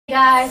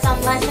Guys, I'm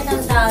Lasha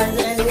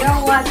Gonzalez and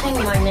you're watching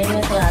My Name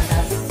is Lata.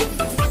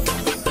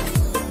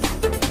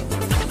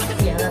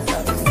 Yeah, that's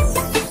all.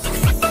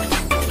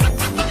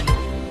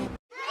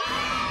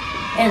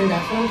 And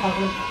that's what I'm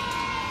talking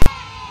about.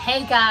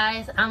 Hey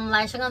guys, I'm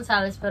Lasha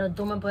Gonzalez, pero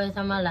tú me puedes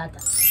llamar Lata.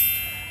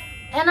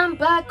 And I'm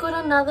back with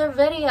another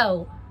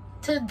video.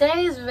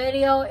 Today's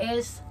video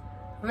is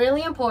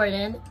really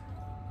important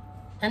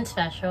and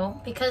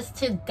special because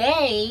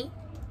today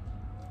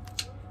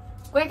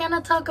we're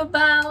gonna talk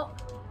about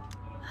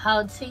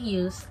how to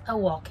use a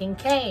walking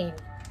cane.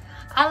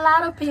 A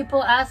lot of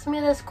people ask me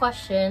this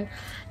question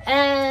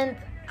and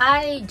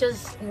I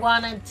just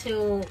wanted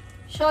to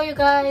show you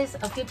guys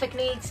a few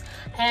techniques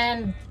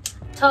and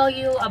tell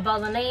you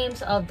about the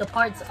names of the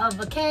parts of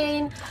a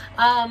cane.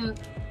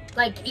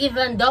 Like,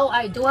 even though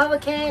I do have a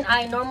cane,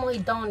 I normally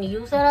don't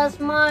use it as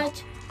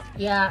much.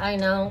 Yeah, I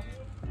know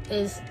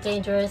it's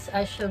dangerous.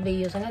 I should be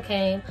using a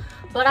cane,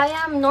 but I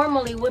am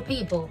normally with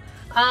people.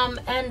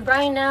 And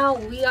right now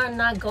we are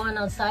not going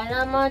outside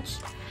that much,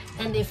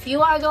 and if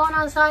you are going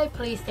outside,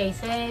 please stay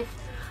safe.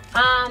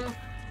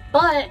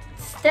 But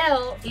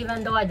still,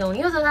 even though I don't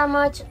use it that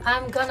much,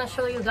 I'm gonna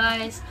show you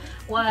guys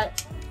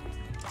what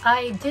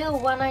I do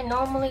when I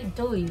normally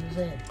do use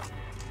it.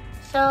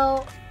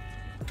 So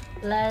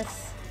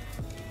let's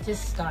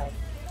just start.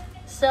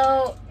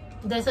 So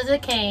this is a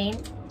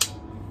cane.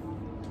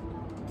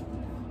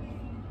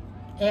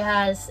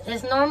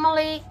 It's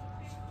normally,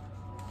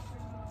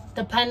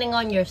 depending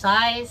on your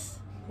size,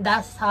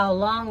 that's how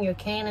long your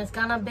cane is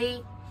gonna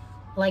be,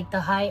 like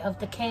the height of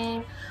the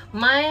cane.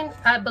 Mine,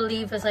 I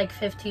believe, is like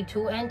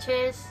 52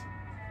 inches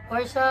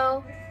or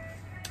so.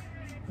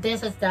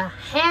 This is the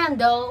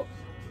handle.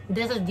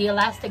 This is the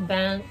elastic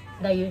band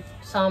that you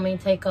saw me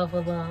take off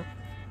of the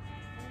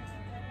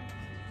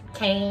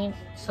cane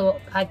so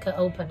I could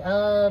open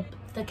up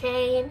the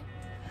cane.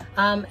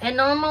 It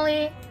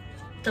normally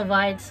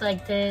divides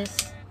like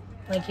this,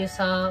 like you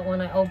saw when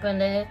I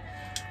opened it.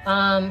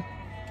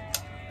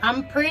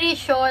 I'm pretty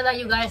sure that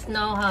you guys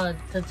know how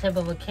the tip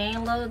of a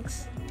cane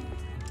looks,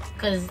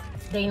 because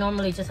they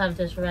normally just have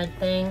this red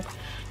thing,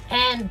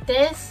 and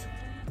this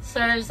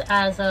serves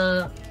as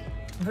a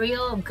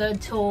real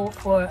good tool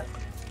for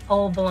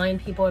all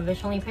blind people or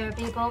visually impaired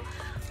people,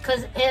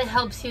 because it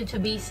helps you to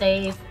be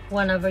safe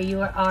whenever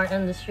you are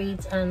in the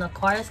streets and a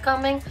car is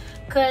coming,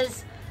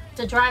 because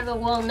the driver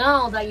will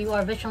know that you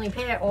are visually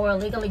impaired or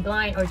legally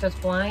blind or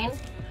just blind,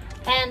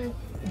 and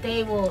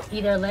they will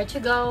either let you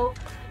go,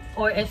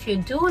 or if you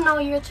do know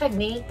your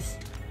techniques,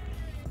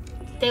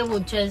 they will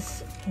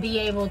just be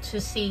able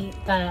to see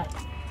that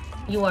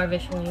you are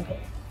visually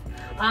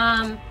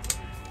impaired.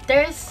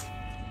 There's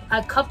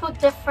a couple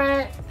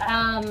different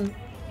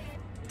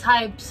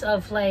types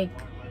of like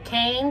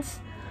canes.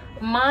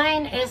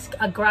 Mine is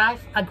a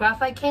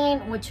graphite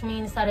cane, which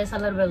means that it's a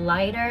little bit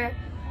lighter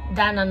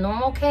than a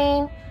normal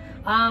cane.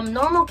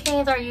 Normal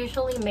canes are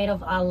usually made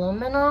of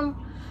aluminum,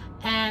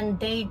 and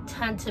they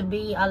tend to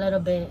be a little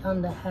bit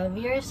on the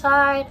heavier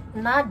side.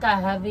 Not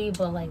that heavy,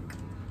 but like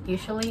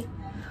usually.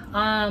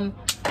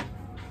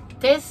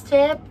 This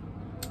tip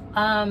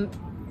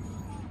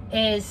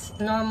is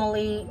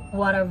normally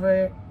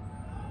whatever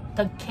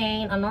the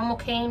cane, a normal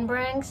cane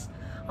brings.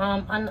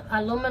 An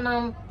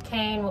aluminum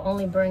cane will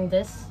only bring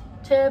this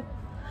tip,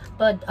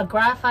 but a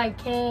graphite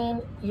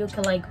cane, you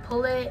can like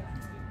pull it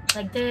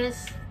like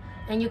this,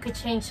 and you could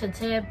change the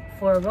tip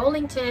for a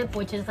rolling tip,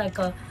 which is like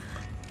a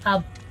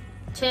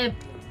tip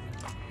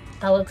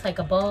that looks like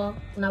a ball,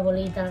 una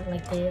bolita,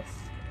 like this.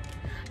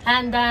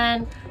 And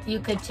then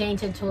you could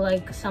change it to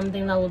like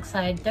something that looks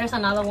like, there's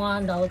another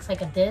one that looks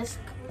like a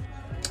disc,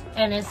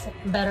 and it's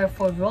better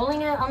for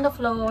rolling it on the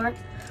floor.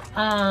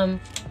 And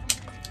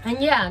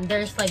yeah,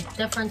 there's like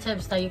different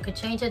tips that you could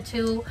change it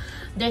to.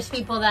 There's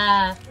people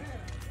that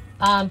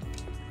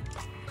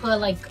put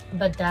like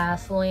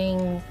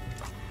bedazzling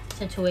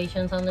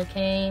situations on the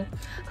cane.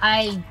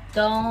 I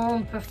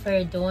don't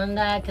prefer doing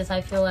that because I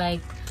feel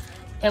like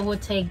it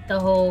would take the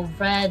whole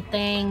red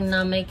thing,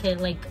 not make it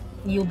like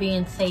you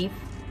being safe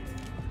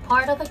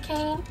part of the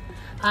cane.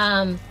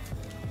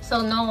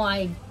 So no,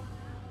 I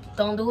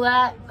don't do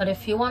that. But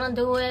if you want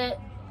to do it,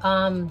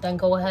 then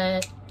go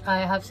ahead. I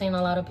have seen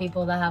a lot of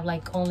people that have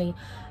like only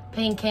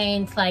pink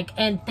canes, like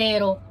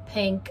entero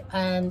pink,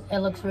 and it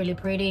looks really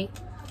pretty.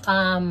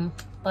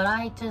 But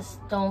I just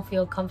don't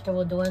feel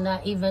comfortable doing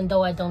that, even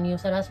though I don't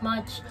use it as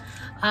much.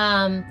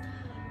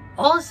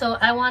 Also,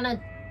 I wanted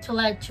to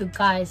let you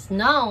guys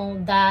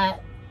know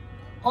that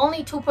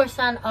only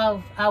 2%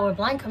 of our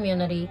blind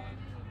community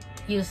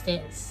use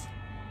this.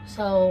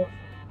 So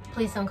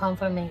please don't come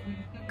for me,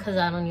 because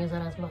I don't use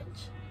it as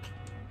much.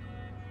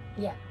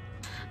 Yeah.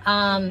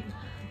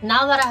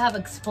 Now that I have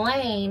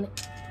explained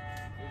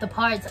the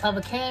parts of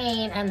a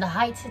cane and the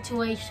height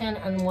situation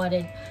and what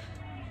it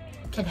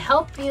could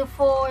help you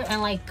for,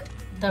 and like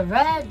the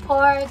red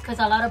part, because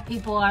a lot of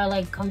people are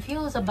like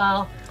confused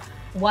about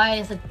why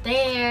is it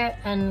there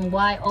and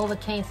why all the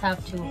canes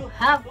have to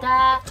have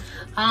that.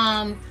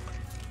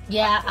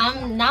 Yeah,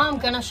 I'm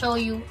gonna show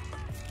you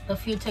a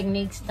few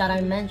techniques that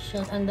I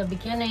mentioned in the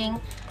beginning,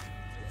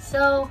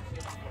 So,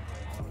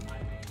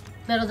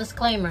 little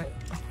disclaimer,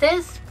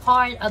 this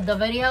part of the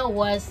video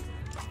was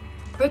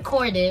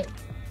recorded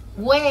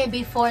way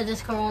before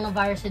this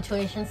coronavirus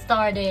situation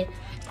started.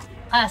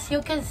 As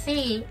you can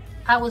see,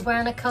 I was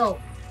wearing a coat,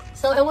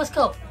 so it was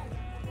cold.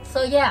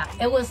 So yeah,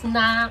 it was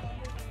not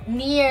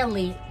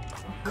nearly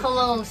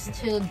close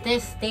to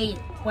this date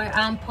where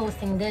I'm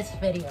posting this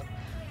video.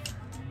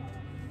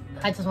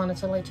 I just wanted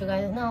to let you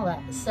guys know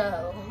that.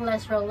 So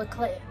let's roll the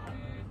clip.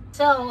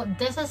 So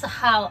this is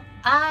how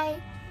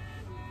I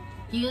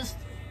used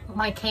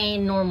my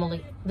cane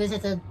normally. This is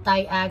the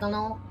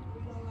diagonal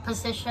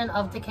position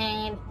of the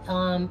cane,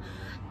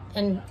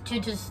 and you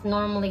just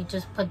normally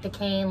just put the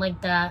cane like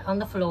that on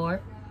the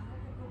floor,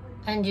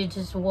 and you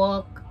just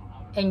walk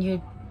and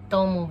you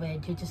don't move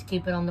it. You just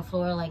keep it on the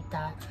floor like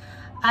that.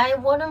 I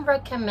wouldn't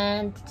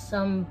recommend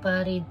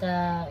somebody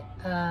that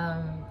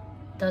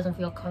doesn't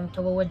feel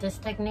comfortable with this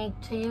technique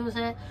to use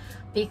it,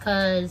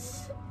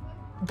 because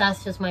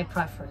that's just my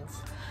preference.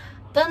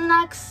 The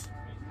next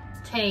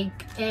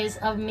take is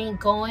of me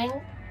going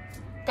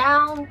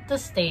down the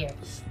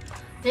stairs.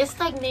 This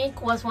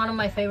technique was one of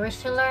my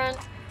favorites to learn,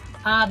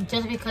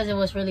 just because it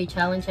was really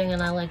challenging,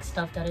 and I like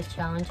stuff that is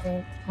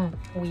challenging.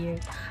 Weird.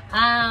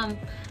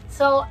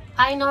 So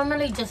I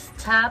normally just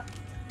tap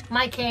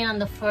my cane on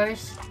the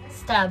first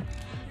step,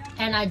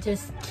 and I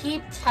just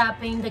keep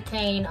tapping the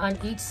cane on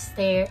each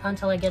stair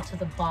until I get to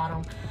the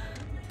bottom.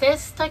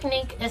 This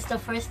technique is the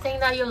first thing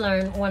that you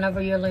learn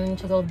whenever you're learning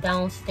to go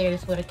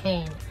downstairs with a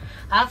cane.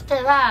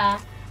 After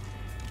that,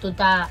 do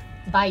that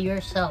by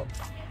yourself.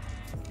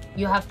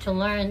 You have to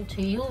learn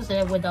to use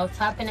it without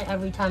tapping it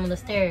every time on the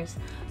stairs.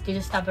 You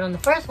just tap it on the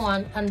first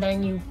one, and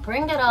then you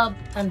bring it up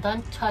and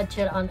don't touch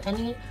it on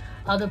any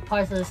other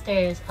parts of the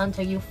stairs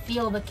until you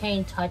feel the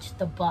cane touch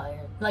the bottom,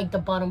 like the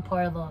bottom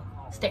part of the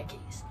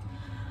staircase.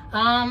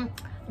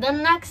 The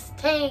next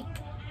take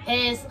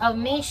is of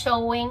me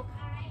showing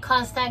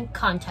constant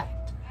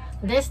contact.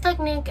 This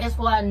technique is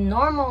what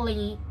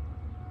normally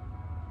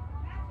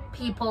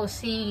people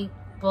see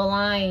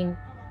blind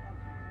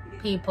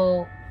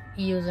people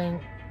using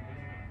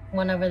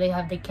whenever they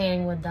have the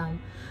cane with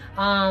them.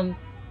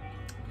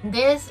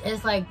 This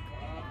is like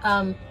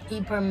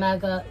hyper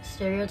mega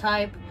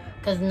stereotype,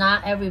 because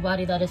not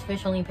everybody that is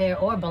visually impaired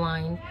or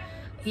blind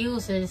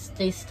uses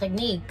this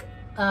technique.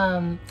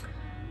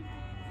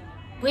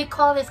 We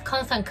call this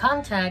constant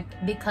contact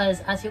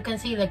because, as you can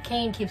see, the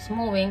cane keeps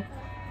moving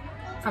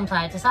from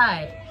side to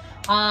side,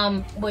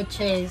 which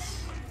is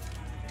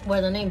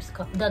where the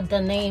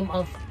name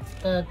of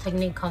the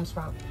technique comes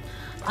from.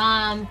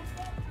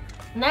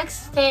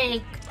 Next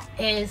take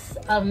is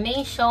of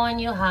me showing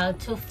you how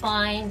to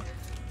find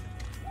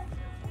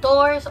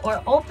doors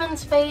or open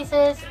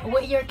spaces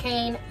with your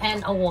cane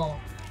and a wall.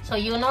 So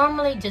you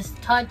normally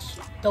just touch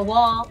the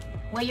wall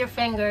with your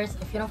fingers.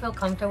 If you don't feel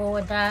comfortable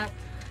with that,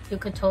 you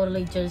could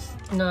totally just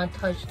not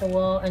touch the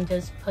wall and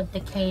just put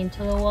the cane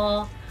to the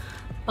wall.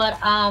 But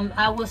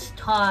I was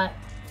taught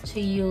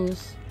to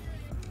use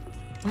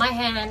my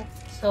hand,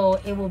 so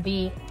it will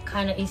be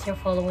kind of easier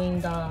following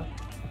the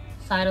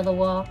side of the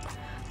wall,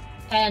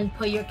 and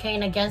put your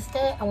cane against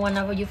it, and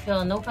whenever you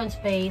feel an open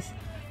space,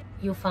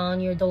 you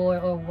found your door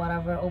or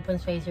whatever open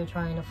space you're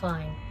trying to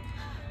find.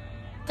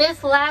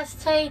 This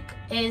last take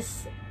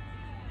is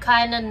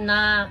kind of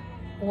not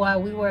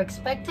what we were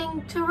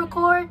expecting to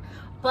record,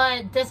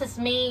 but this is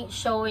me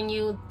showing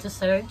you the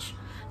search.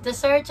 The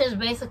search is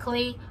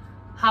basically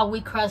how we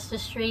cross the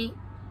street.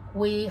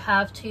 We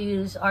have to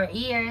use our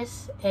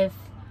ears if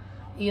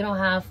you don't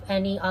have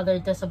any other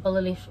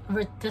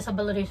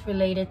disabilities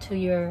related to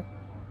your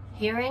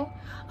hearing,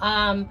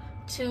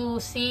 to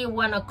see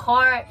when a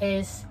car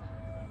is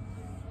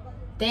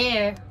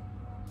there,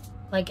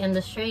 like in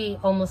the street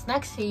almost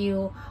next to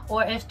you,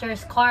 or if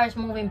there's cars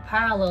moving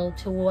parallel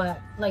to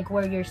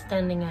where you're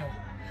standing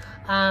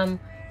at.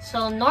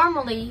 So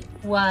normally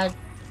what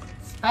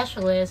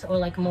specialists or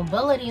like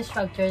mobility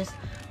instructors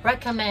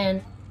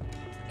recommend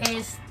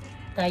is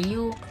that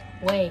you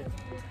wait.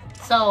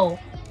 So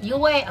you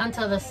wait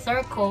until the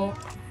circle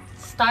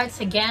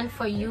starts again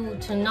for you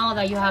to know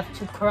that you have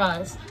to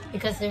cross,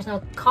 because there's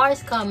no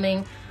cars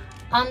coming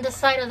on the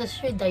side of the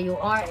street that you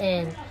are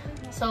in.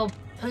 So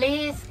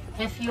please,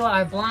 if you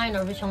are blind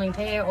or visually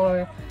impaired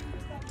or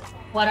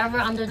whatever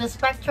under the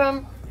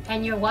spectrum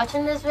and you're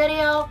watching this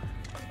video,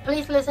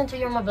 please listen to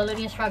your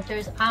mobility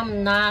instructors.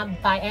 I'm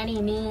not by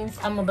any means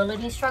a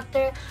mobility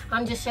instructor.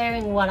 I'm just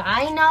sharing what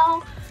I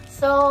know.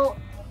 So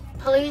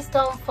please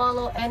don't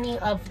follow any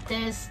of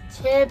these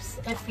tips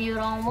if you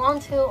don't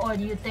want to, or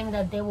do you think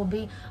that they will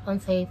be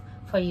unsafe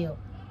for you.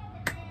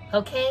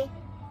 Okay?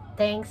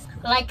 Thanks.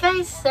 Like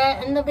I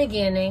said in the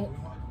beginning,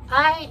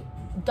 I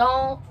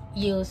don't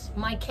use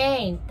my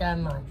cane that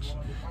much.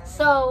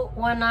 So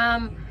when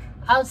I'm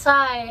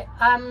outside,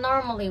 I'm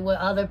normally with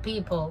other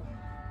people.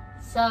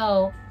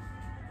 So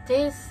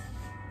this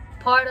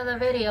part of the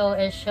video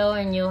is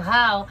showing you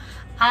how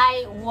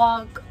I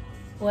walk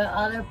with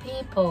other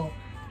people.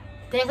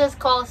 This is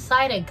called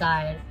sighted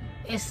guide.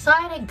 It's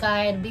sighted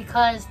guide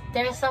because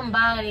there's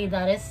somebody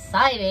that is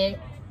sighted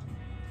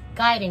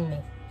guiding me.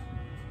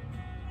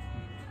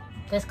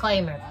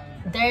 Disclaimer.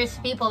 There's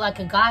people that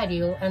could guide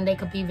you and they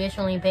could be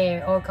visually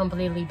impaired or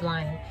completely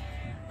blind.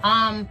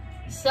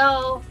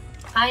 So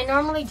I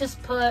normally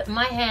just put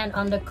my hand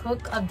on the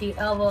crook of the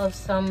elbow of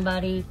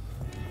somebody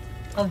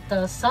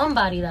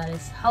that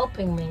is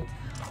helping me.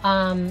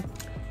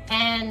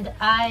 And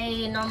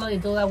I normally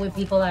do that with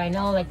people that I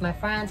know, like my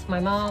friends, my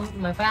mom,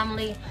 my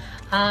family.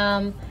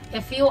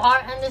 If you are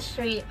in the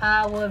street,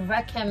 I would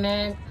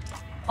recommend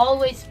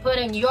always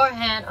putting your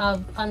hand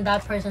on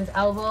that person's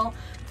elbow.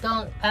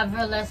 Don't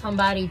ever let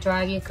somebody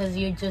drag you, because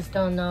you just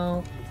don't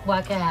know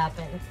what could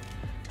happen.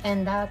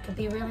 And that could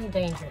be really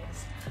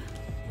dangerous.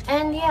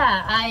 And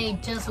yeah, I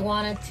just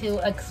wanted to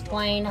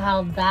explain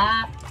how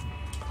that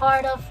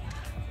part of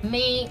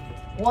me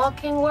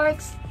walking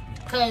works.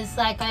 Because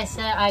like I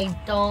said, I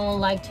don't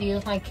like to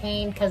use my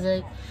cane because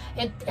it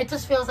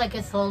just feels like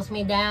it slows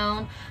me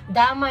down.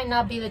 That might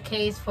not be the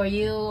case for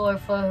you or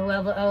for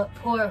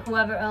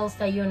whoever else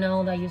that you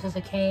know that uses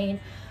a cane.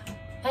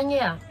 And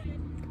yeah.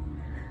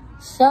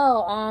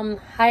 So,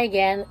 hi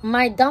again.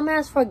 My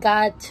dumbass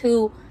forgot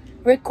to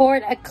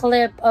record a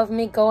clip of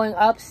me going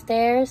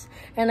upstairs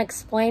and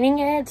explaining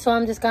it, so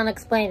I'm just gonna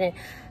explain it.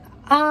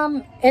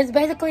 It's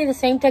basically the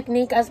same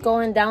technique as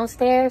going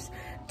downstairs.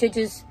 To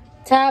just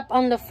tap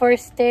on the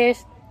first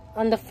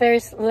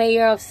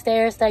layer of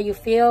stairs that you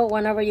feel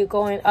whenever you're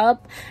going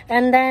up,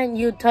 and then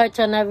you touch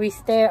on every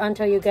stair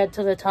until you get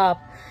to the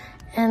top.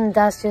 And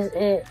that's just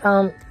it.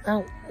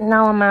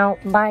 Now I'm out.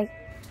 Bye.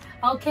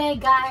 Okay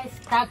guys,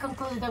 that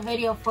concludes the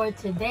video for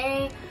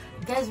today.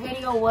 This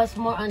video was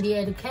more on the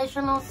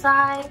educational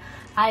side.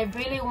 I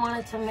really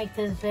wanted to make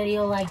this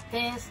video like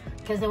this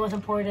because it was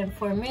important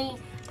for me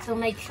to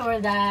make sure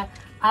that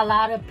a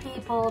lot of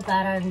people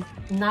that are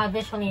not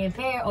visually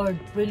impaired or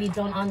really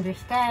don't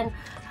understand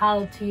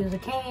how to use a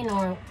cane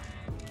or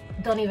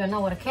don't even know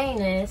what a cane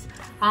is,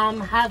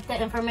 have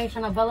the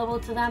information available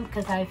to them,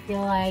 because I feel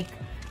like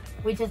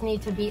we just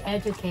need to be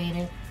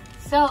educated.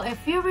 So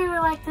if you really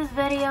like this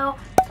video,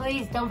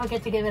 please don't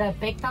forget to give it a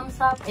big thumbs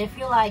up. If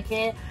you like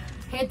it,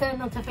 hit the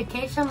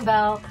notification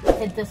bell,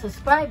 hit the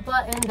subscribe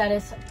button that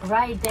is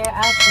right there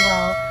as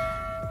well.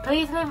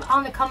 Please leave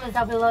on the comments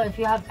down below if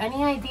you have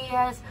any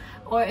ideas,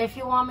 or if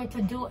you want me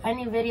to do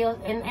any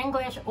videos in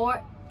English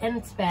or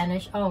in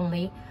Spanish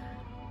only.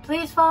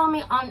 Please follow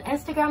me on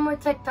Instagram or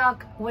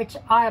TikTok, which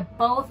are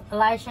both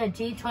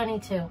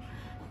LaishaG22.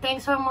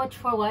 Thanks so much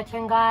for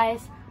watching,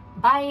 guys.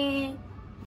 Bye.